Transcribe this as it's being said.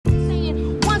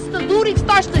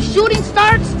starts, the shooting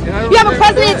starts. You have a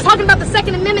president talking about the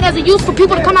Second Amendment as a use for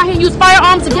people to come out here and use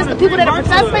firearms against the people that are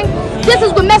protesting. This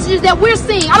is the messages that we're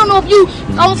seeing. I don't know if you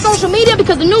on social media,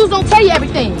 because the news don't tell you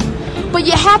everything. But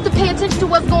you have to pay attention to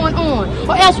what's going on,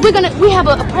 or else we have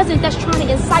a president that's trying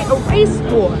to incite a race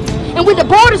war, and when the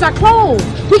borders are closed,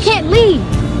 we can't leave.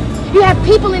 You have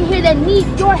people in here that need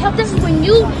your help. This is when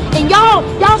you and y'all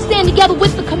stand together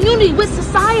with the community, with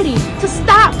society, to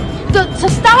stop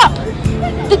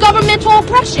the governmental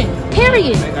oppression.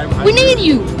 Period. We need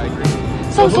you.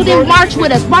 So then march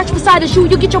with us. March beside us. You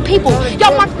get your people.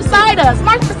 Y'all march beside us.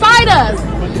 March beside us.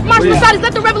 March beside us.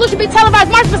 Let the revolution be televised.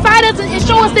 March beside us and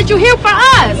show us that you're here for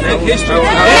us. Make history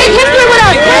with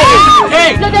us.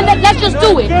 Hey. Let's just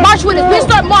do it. March with us. We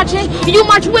start marching and you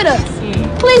march with us.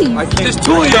 Please. Just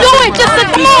do it. Do it. Just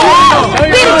come on.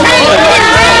 Be the change.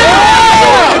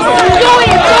 Do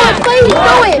it. Please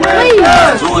do it. Please.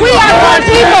 We are good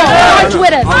people. March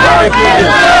with us.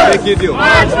 Thank you, deal.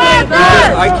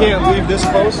 I can't leave this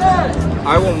post.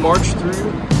 I will march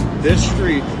through this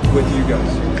street with you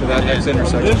guys to that next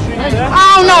intersection.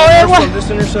 I don't know. From this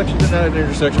intersection to that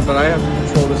intersection, but I have to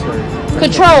control this area.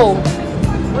 Control.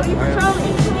 What are you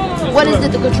controlling? What is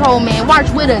it to control, man? March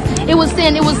with us. It was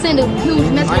send a huge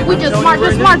message. We just march.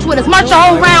 Just march with us. March the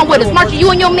whole round with us. March you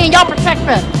and your men. Y'all protect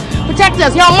us. Protect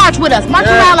us. Y'all march with us. March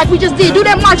around like we just did. Do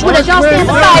that march with us. Y'all stand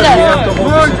beside us.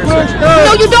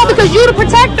 No, you don't, because you the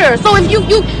protector. So if you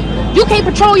can't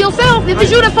patrol yourself. If it's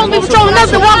you that's supposed to be patrolling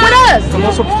us, then walk with us. I'm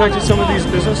also protecting some of these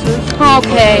businesses.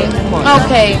 Okay.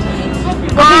 Okay.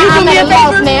 I'm at a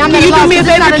loss, man. Can you do me a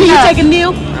favor? Can you take a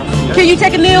kneel? Can you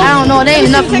take a kneel? I don't know. They ain't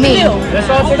enough for me.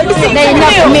 They ain't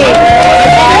enough for me.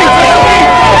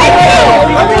 Thank you.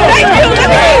 Let me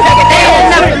see you take a kneel.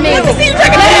 Let me see you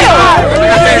take a kneel.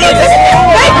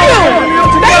 Thank you.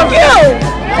 Thank you.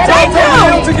 Thank you. Let's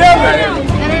all do it together.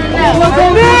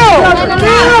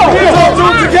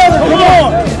 Come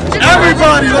on.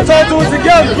 Everybody, let's all do it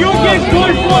together. You get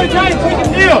George Floyd, take a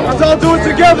kneel. Let's all do it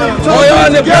together. Oh, y'all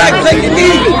in the back, take it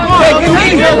easy. Take it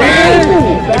easy.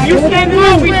 If you stand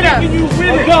up, we taking you with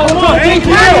it. Go on, take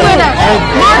it. March with us.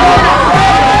 March with us.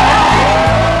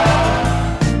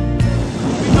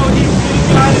 We know he's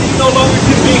God and he no longer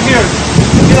can be here.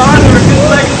 In honor of his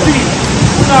legacy,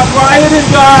 we're not rioting,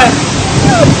 God.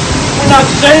 We're not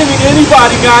shaming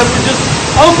anybody, God. We're just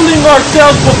humbling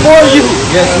ourselves before you.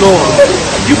 Yes, Lord.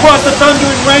 You brought the thunder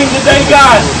and rain today,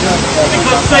 God,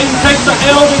 because Satan takes the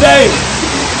L today.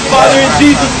 Father, in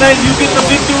Jesus' name, you get the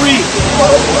victory.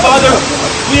 Father,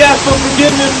 we ask for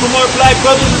forgiveness from our black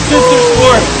brothers and sisters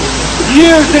for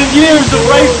years and years of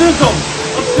racism.